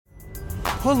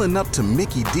Pulling up to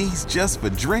Mickey D's just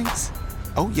for drinks?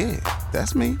 Oh yeah,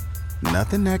 that's me.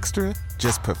 Nothing extra,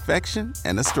 just perfection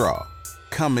and a straw.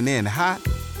 Coming in hot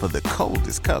for the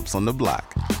coldest cups on the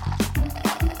block.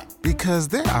 Because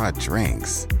there are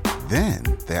drinks. Then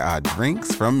there are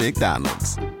drinks from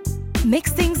McDonald's.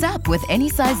 Mix things up with any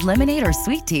size lemonade or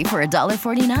sweet tea for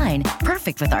 $1.49.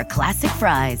 Perfect with our classic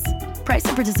fries. Price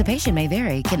and participation may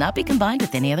vary. Cannot be combined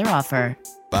with any other offer.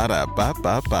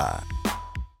 Ba-da-ba-ba-ba.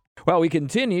 Well, we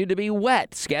continue to be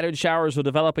wet. Scattered showers will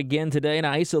develop again today, an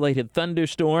isolated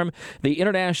thunderstorm. The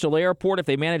International Airport, if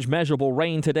they manage measurable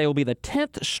rain today, will be the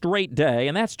 10th straight day,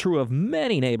 and that's true of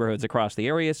many neighborhoods across the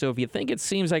area. So if you think it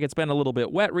seems like it's been a little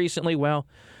bit wet recently, well,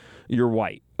 you're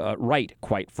right,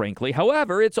 quite frankly.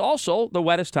 However, it's also the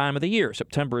wettest time of the year.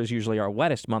 September is usually our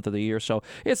wettest month of the year, so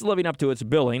it's living up to its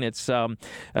billing. It's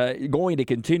going to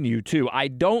continue, too. I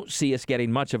don't see us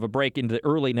getting much of a break into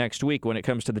early next week when it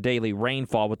comes to the daily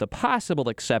rainfall, with the possible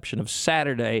exception of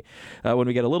Saturday, when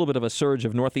we get a little bit of a surge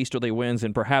of northeasterly winds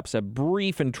and perhaps a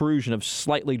brief intrusion of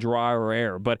slightly drier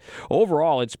air. But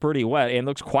overall, it's pretty wet and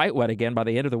looks quite wet again by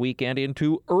the end of the weekend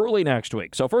into early next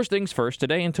week. So first things first,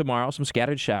 today and tomorrow, some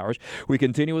scattered showers. We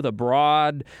continue with a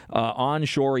broad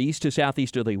onshore east to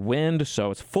southeasterly wind,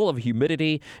 so it's full of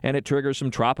humidity, and it triggers some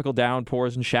tropical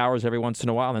downpours and showers every once in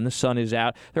a while, and the sun is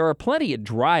out. There are plenty of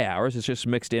dry hours. It's just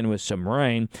mixed in with some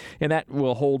rain, and that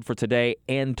will hold for today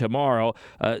and tomorrow.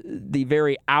 The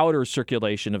very outer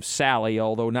circulation of Sally,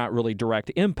 although not really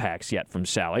direct impacts yet from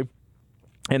Sally.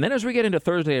 And then as we get into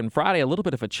Thursday and Friday, a little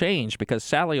bit of a change because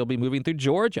Sally will be moving through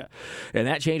Georgia. And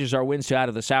that changes our winds out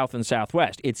of the south and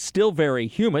southwest. It's still very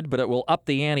humid, but it will up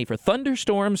the ante for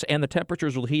thunderstorms, and the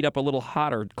temperatures will heat up a little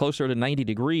hotter, closer to 90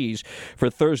 degrees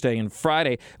for Thursday and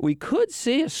Friday. We could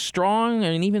see a strong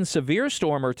and even severe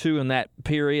storm or two in that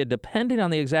period, depending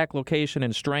on the exact location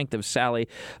and strength of Sally,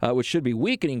 which should be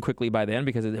weakening quickly by then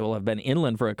because it will have been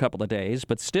inland for a couple of days.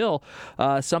 But still,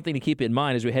 something to keep in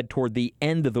mind as we head toward the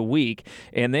end of the week.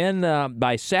 And then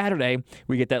by Saturday,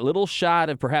 we get that little shot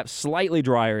of perhaps slightly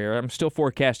drier air. I'm still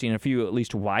forecasting a few at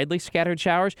least widely scattered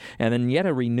showers, and then yet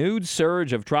a renewed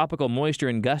surge of tropical moisture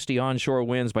and gusty onshore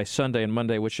winds by Sunday and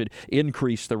Monday, which should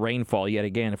increase the rainfall yet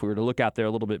again if we were to look out there a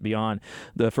little bit beyond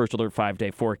the First Alert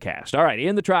 5-day forecast. All right,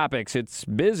 in the tropics, it's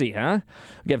busy, huh?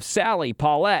 We have Sally,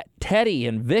 Paulette, Teddy,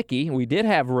 and Vicky. We did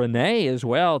have Renee as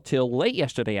well till late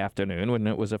yesterday afternoon when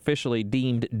it was officially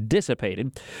deemed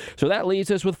dissipated. So that leaves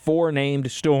us with 4 named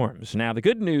storms. Now, the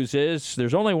good news is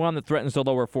there's only one that threatens the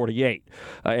lower 48,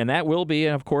 and that will be,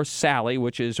 of course, Sally,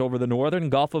 which is over the northern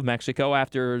Gulf of Mexico.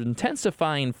 After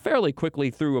intensifying fairly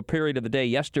quickly through a period of the day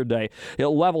yesterday, it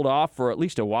leveled off for at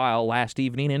least a while last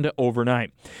evening into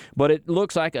overnight. But it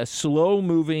looks like a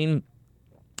slow-moving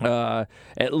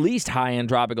at least high-end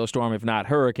tropical storm, if not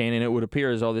hurricane, and it would appear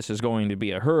as though this is going to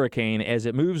be a hurricane as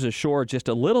it moves ashore just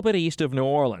a little bit east of New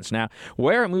Orleans. Now,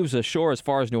 where it moves ashore as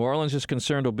far as New Orleans is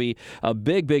concerned will be a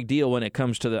big, big deal when it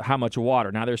comes to how much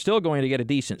water. Now, they're still going to get a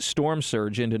decent storm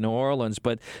surge into New Orleans,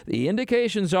 but the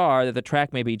indications are that the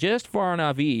track may be just far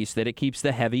enough east that it keeps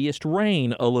the heaviest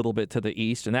rain a little bit to the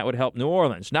east, and that would help New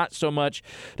Orleans. Not so much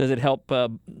does it help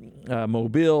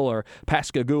Mobile or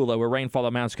Pascagoula, where rainfall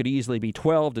amounts could easily be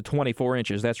 12 to 24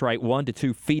 inches. That's right, 1 to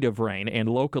 2 feet of rain, and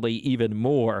locally even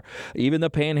more. Even the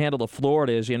panhandle of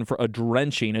Florida is in for a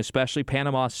drenching, especially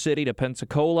Panama City to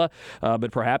Pensacola, but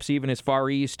perhaps even as far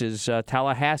east as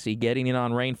Tallahassee, getting in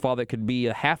on rainfall that could be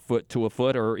a half foot to a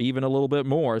foot or even a little bit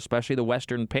more, especially the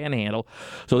western panhandle.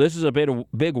 So this is a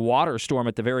big water storm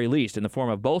at the very least in the form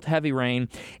of both heavy rain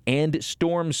and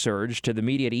storm surge to the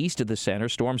immediate east of the center.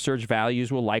 Storm surge values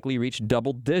will likely reach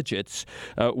double digits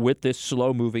with this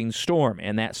slow-moving storm,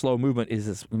 and that slow movement is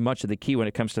as much of the key when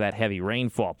it comes to that heavy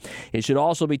rainfall. It should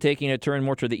also be taking a turn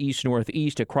more to the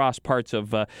east-northeast across parts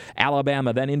of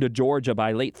Alabama, then into Georgia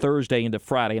by late Thursday into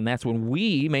Friday, and that's when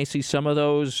we may see some of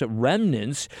those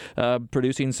remnants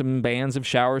producing some bands of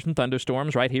showers and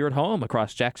thunderstorms right here at home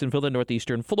across Jacksonville and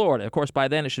northeastern Florida. Of course, by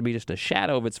then it should be just a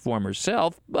shadow of its former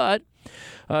self, but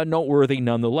noteworthy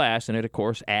nonetheless, and it, of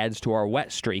course, adds to our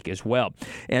wet streak as well.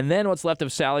 And then what's left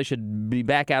of Sally should be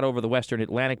back out over the western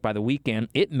Atlantic by the weekend.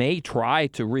 It may try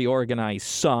to reorganize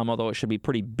some, although it should be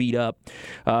pretty beat up.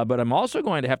 But I'm also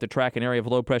going to have to track an area of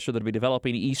low pressure that will be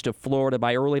developing east of Florida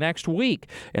by early next week,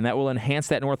 and that will enhance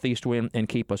that northeast wind and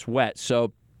keep us wet.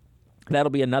 So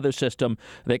that'll be another system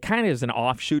that kind of is an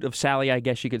offshoot of Sally, I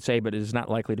guess you could say, but it is not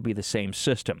likely to be the same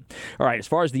system. All right, as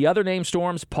far as the other named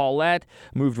storms, Paulette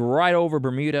moved right over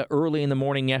Bermuda early in the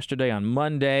morning yesterday on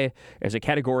Monday as a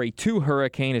Category 2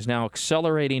 hurricane, is now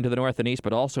accelerating to the north and east,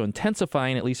 but also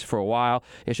intensifying at least for a while.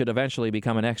 It should eventually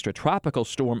become an extratropical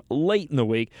storm late in the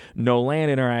week. No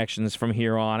land interactions from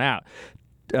here on out.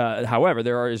 However,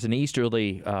 there is an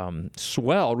easterly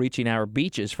swell reaching our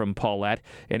beaches from Paulette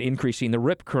and increasing the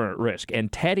rip current risk.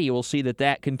 And Teddy will see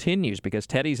that continues because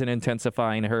Teddy's an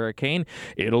intensifying hurricane.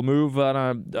 It'll move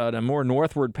on a more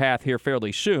northward path here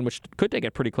fairly soon, which could take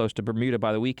it pretty close to Bermuda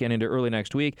by the weekend into early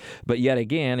next week, but yet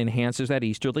again enhances that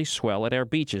easterly swell at our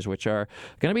beaches, which are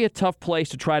going to be a tough place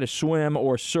to try to swim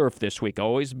or surf this week.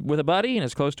 Always with a buddy and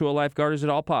as close to a lifeguard as at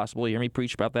all possible. You hear me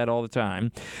preach about that all the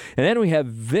time. And then we have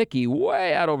Vicky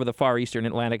way out over the far eastern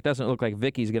Atlantic. Doesn't look like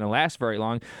Vicky's going to last very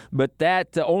long, but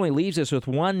that only leaves us with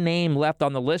one name left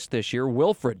on the list this year,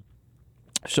 Wilfred.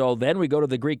 So then we go to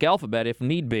the Greek alphabet if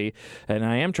need be, and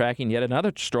I am tracking yet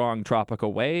another strong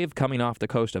tropical wave coming off the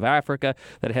coast of Africa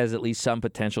that has at least some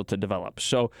potential to develop.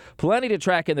 So plenty to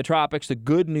track in the tropics. The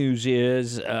good news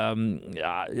is,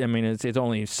 it's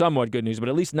only somewhat good news, but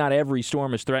at least not every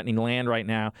storm is threatening land right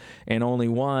now, and only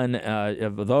one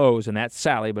of those, and that's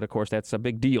Sally, but of course that's a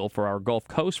big deal for our Gulf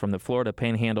Coast from the Florida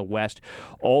Panhandle west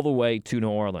all the way to New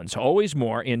Orleans. Always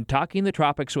more in Talking the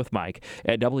Tropics with Mike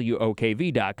at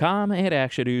WOKV.com and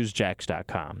at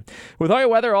AshaNewsJax.com. With all your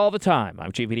weather all the time,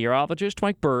 I'm Chief Meteorologist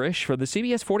Mike Burrish for the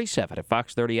CBS 47 at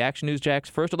Fox 30 Action News Jax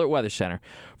First Alert Weather Center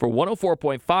for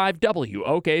 104.5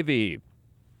 WOKV.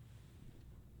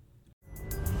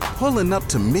 Pulling up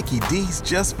to Mickey D's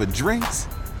just for drinks?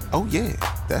 Oh yeah,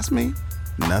 that's me.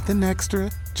 Nothing extra,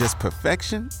 just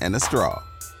perfection and a straw.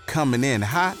 Coming in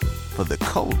hot for the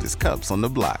coldest cups on the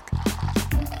block.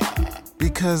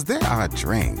 Because there are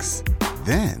drinks.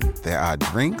 Then there are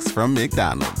drinks from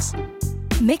McDonald's.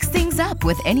 Mix things up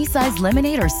with any size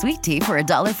lemonade or sweet tea for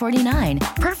 $1.49.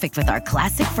 Perfect with our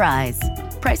classic fries.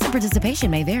 Price and participation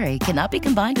may vary. Cannot be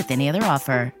combined with any other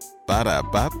offer.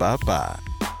 Ba-da-ba-ba-ba.